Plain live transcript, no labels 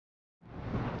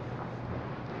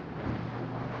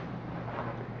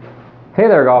Hey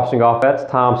there, golfers and golf vets.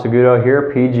 Tom Saguto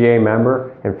here, PGA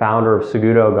member and founder of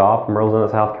SagutoGolf from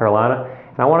Roseland, South Carolina.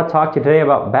 And I want to talk to you today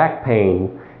about back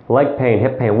pain, leg pain,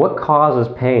 hip pain. What causes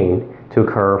pain to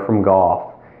occur from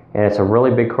golf? And it's a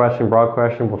really big question, broad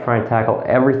question. We'll try and tackle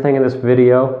everything in this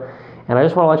video. And I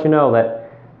just want to let you know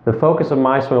that the focus of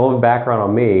my swing, a little bit background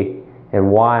on me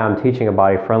and why I'm teaching a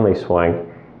body-friendly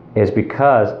swing, is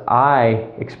because I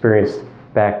experienced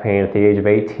back pain at the age of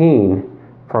 18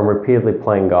 from repeatedly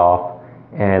playing golf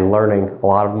and learning a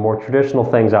lot of more traditional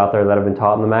things out there that have been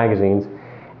taught in the magazines.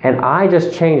 And I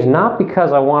just changed, not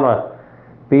because I want to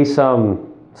be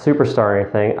some superstar or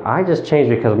anything. I just changed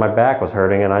because my back was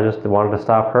hurting and I just wanted to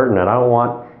stop hurting it. I don't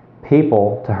want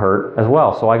people to hurt as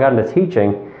well. So I got into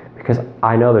teaching because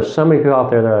I know there's so many people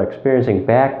out there that are experiencing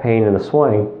back pain in the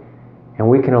swing, and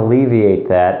we can alleviate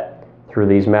that through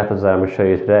these methods that I'm going to show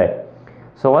you today.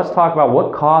 So let's talk about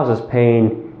what causes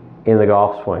pain in the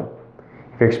golf swing.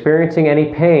 If you're experiencing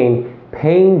any pain,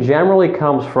 pain generally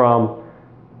comes from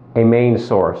a main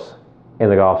source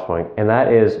in the golf swing, and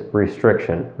that is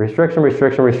restriction. Restriction,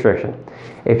 restriction, restriction.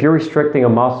 If you're restricting a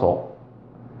muscle,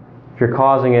 if you're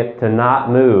causing it to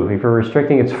not move, if you're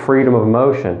restricting its freedom of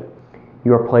motion,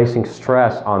 you are placing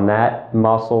stress on that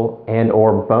muscle and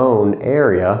or bone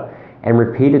area, and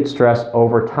repeated stress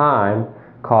over time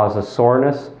causes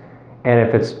soreness, and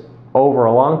if it's over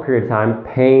a long period of time,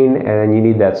 pain, and you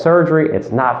need that surgery, it's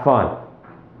not fun.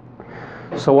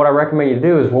 So what I recommend you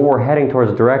do is, well, we're heading towards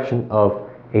the direction of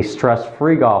a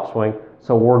stress-free golf swing,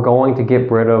 so we're going to get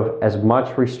rid of as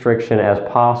much restriction as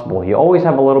possible. You always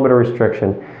have a little bit of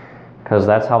restriction because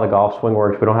that's how the golf swing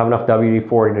works. We don't have enough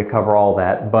WD-40 to cover all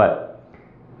that, but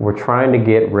we're trying to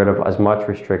get rid of as much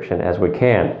restriction as we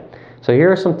can. So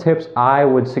here are some tips I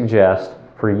would suggest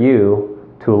for you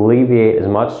to alleviate as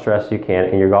much stress as you can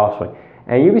in your golf swing.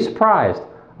 And you'd be surprised,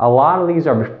 a lot of these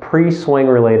are pre-swing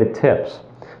related tips.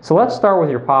 So let's start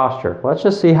with your posture. Let's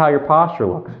just see how your posture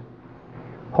looks.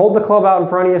 Hold the club out in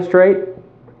front of you straight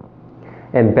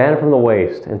and bend from the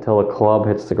waist until the club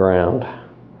hits the ground.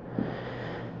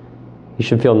 You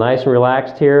should feel nice and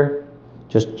relaxed here.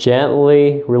 Just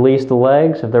gently release the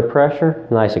legs of their pressure,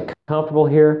 nice and comfortable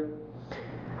here.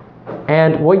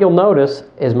 And what you'll notice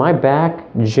is my back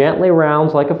gently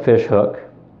rounds like a fish hook.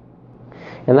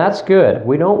 And that's good.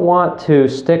 We don't want to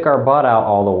stick our butt out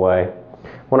all the way.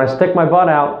 When I stick my butt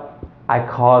out, I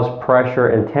cause pressure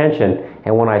and tension.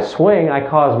 And when I swing, I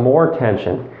cause more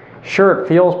tension. Sure, it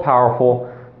feels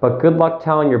powerful, but good luck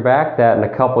telling your back that in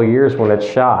a couple years when it's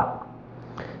shot.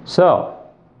 So,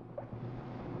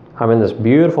 I'm in this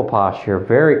beautiful posture,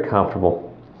 very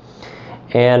comfortable.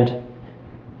 And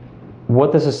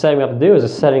what this is setting up to do is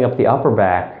it's setting up the upper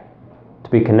back to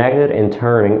be connected and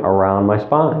turning around my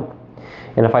spine.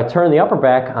 And if I turn the upper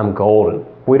back, I'm golden.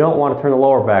 We don't want to turn the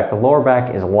lower back. The lower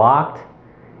back is locked.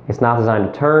 It's not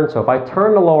designed to turn. So if I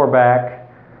turn the lower back,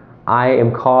 I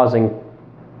am causing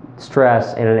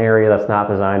stress in an area that's not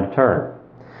designed to turn.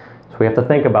 So we have to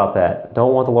think about that.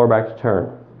 Don't want the lower back to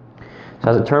turn. So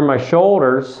as I turn my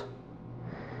shoulders,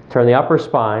 turn the upper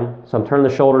spine. So I'm turning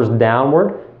the shoulders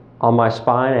downward on my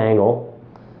spine angle,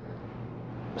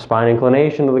 spine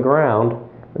inclination to the ground,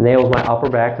 enables my upper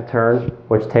back to turn,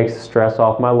 which takes the stress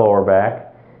off my lower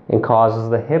back and causes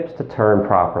the hips to turn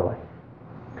properly.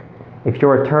 If you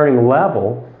are turning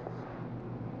level,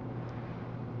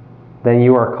 then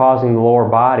you are causing the lower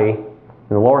body and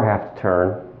the lower half to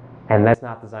turn, and that's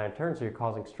not designed to turn, so you're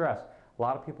causing stress. A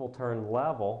lot of people turn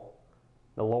level,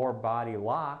 the lower body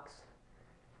locks,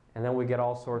 and then we get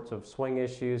all sorts of swing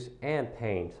issues and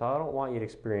pain. So I don't want you to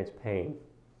experience pain.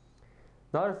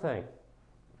 Another thing,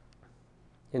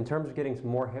 in terms of getting some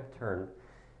more hip turn,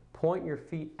 point your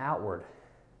feet outward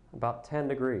about 10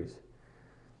 degrees.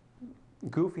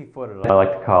 Goofy footed, I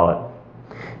like to call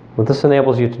it. What this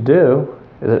enables you to do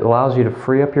is it allows you to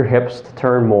free up your hips to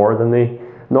turn more than they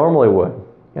normally would.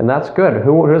 And that's good.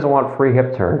 Who doesn't want free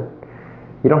hip turn?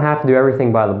 You don't have to do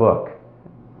everything by the book.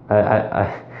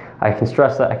 I can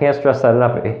stress that. I can't stress that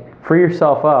enough. Free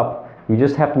yourself up. You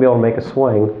just have to be able to make a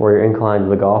swing where you're inclined to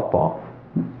the golf ball.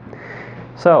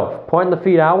 So, pointing the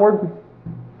feet outward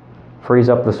frees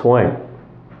up the swing.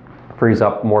 Frees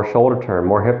up more shoulder turn,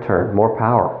 more hip turn, more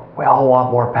power. We all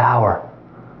want more power.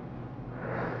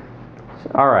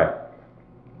 All right.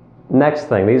 Next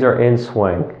thing, these are in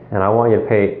swing, and I want you to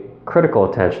pay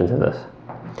critical attention to this.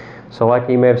 So like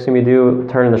you may have seen me do,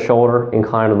 turning the shoulder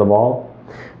inclined to the ball.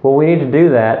 Well, we need to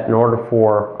do that in order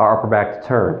for our upper back to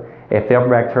turn. If the upper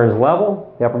back turns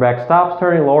level, the upper back stops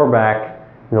turning, lower back,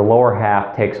 and the lower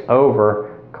half takes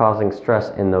over, causing stress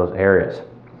in those areas.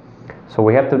 So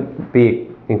we have to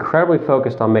be incredibly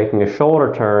focused on making a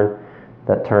shoulder turn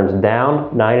that turns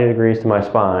down 90 degrees to my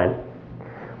spine.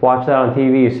 Watch that on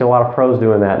TV. You see a lot of pros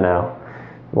doing that now.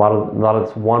 A lot of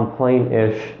this one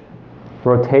plane-ish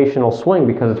rotational swing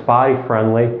because it's body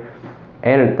friendly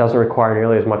and it doesn't require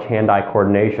nearly as much hand-eye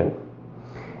coordination.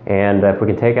 And if we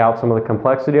can take out some of the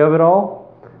complexity of it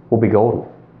all, we'll be golden.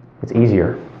 It's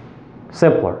easier,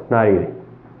 simpler, not easy.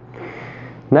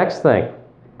 Next thing,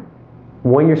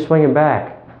 when you're swinging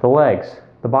back, the legs,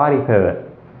 the body pivot.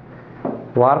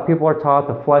 A lot of people are taught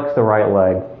to flex the right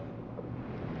leg.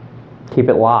 Keep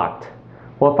it locked.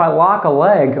 Well, if I lock a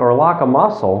leg or lock a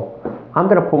muscle, I'm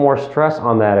going to put more stress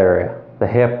on that area, the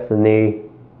hip, the knee,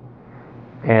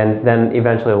 and then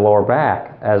eventually the lower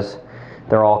back, as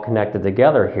they're all connected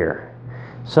together here.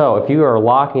 So if you are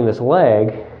locking this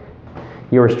leg,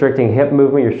 you're restricting hip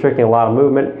movement, you're restricting a lot of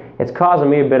movement. It's causing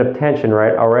me a bit of tension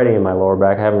already in my lower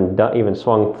back. I haven't even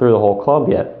swung through the whole club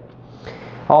yet.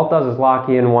 All it does is lock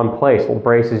you in one place. It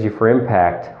braces you for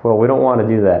impact. Well, we don't want to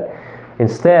do that.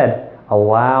 Instead,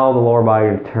 allow the lower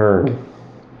body to turn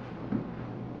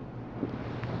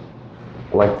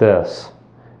like this.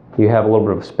 You have a little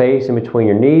bit of space in between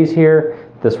your knees here.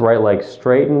 This right leg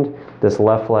straightened. This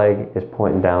left leg is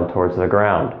pointing down towards the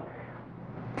ground.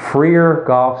 Freer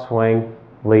golf swing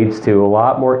leads to a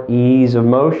lot more ease of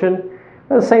motion.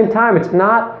 At the same time, it's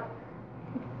not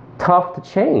tough to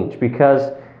change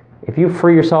because if you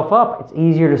free yourself up, it's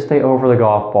easier to stay over the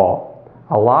golf ball.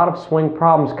 A lot of swing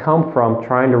problems come from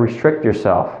trying to restrict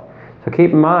yourself. So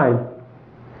keep in mind,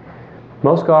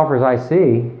 most golfers I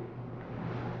see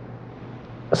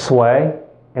sway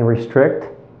and restrict,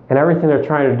 and everything they're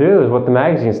trying to do is what the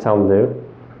magazines tell them to do.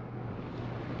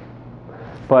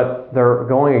 But they're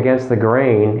going against the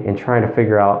grain and trying to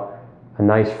figure out a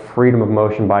nice freedom of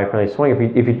motion, body-friendly swing.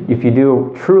 If you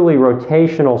do a truly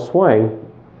rotational swing,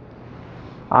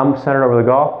 I'm centered over the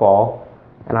golf ball,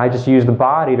 and I just use the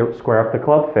body to square up the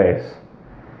club face.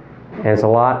 And it's a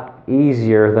lot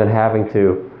easier than having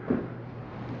to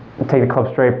take the club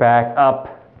straight back,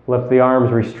 up, lift the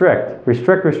arms, restrict.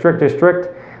 Restrict, restrict,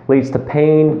 restrict leads to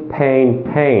pain, pain,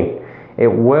 pain. It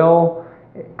will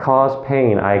cause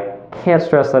pain. I can't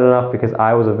stress that enough because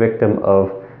I was a victim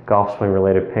of golf swing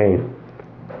related pain.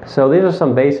 So these are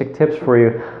some basic tips for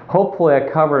you. Hopefully I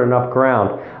covered enough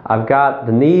ground. I've got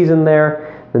the knees in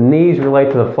there. The knees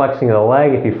relate to the flexing of the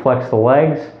leg. If you flex the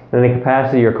legs in any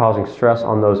capacity, you're causing stress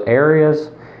on those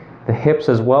areas. The hips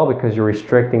as well, because you're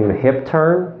restricting the hip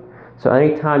turn. So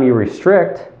anytime you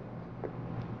restrict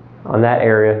on that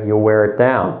area, you'll wear it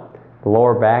down. The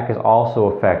lower back is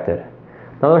also affected.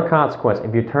 Another consequence,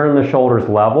 if you turn the shoulders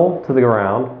level to the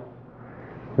ground,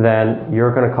 then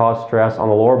you're going to cause stress on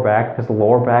the lower back because the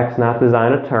lower back's not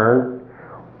designed to turn.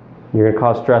 You're going to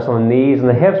cause stress on the knees and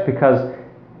the hips because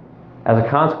as a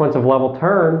consequence of level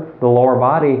turn, the lower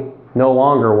body no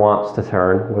longer wants to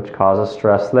turn, which causes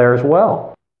stress there as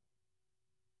well.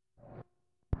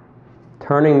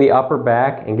 Turning the upper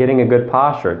back and getting a good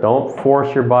posture. Don't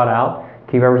force your butt out.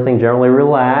 Keep everything generally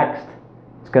relaxed.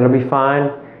 It's going to be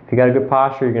fine. If you got a good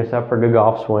posture, you're going to set up for a good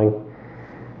golf swing.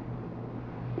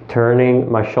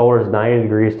 Turning my shoulders 90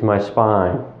 degrees to my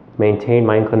spine. Maintain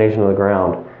my inclination to the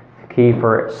ground. Key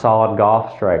for solid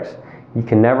golf strikes. You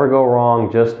can never go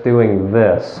wrong just doing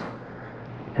this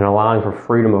and allowing for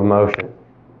freedom of motion.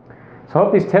 So I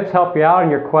hope these tips help you out in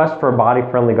your quest for a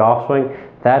body-friendly golf swing.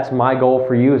 That's my goal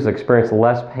for you, is to experience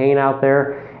less pain out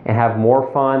there and have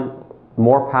more fun,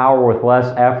 more power with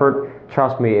less effort.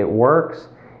 Trust me, it works.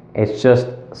 It's just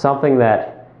something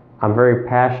that I'm very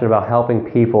passionate about,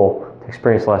 helping people to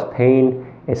experience less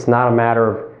pain. It's not a matter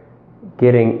of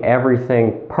getting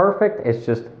everything perfect. It's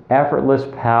just effortless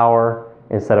power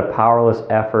instead of powerless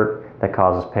effort that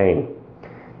causes pain.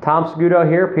 Tom Saguto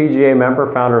here, PGA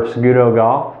member, founder of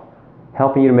SagutoGolf,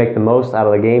 helping you to make the most out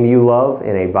of the game you love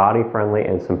in a body-friendly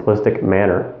and simplistic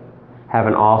manner. Have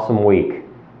an awesome week.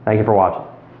 Thank you for watching.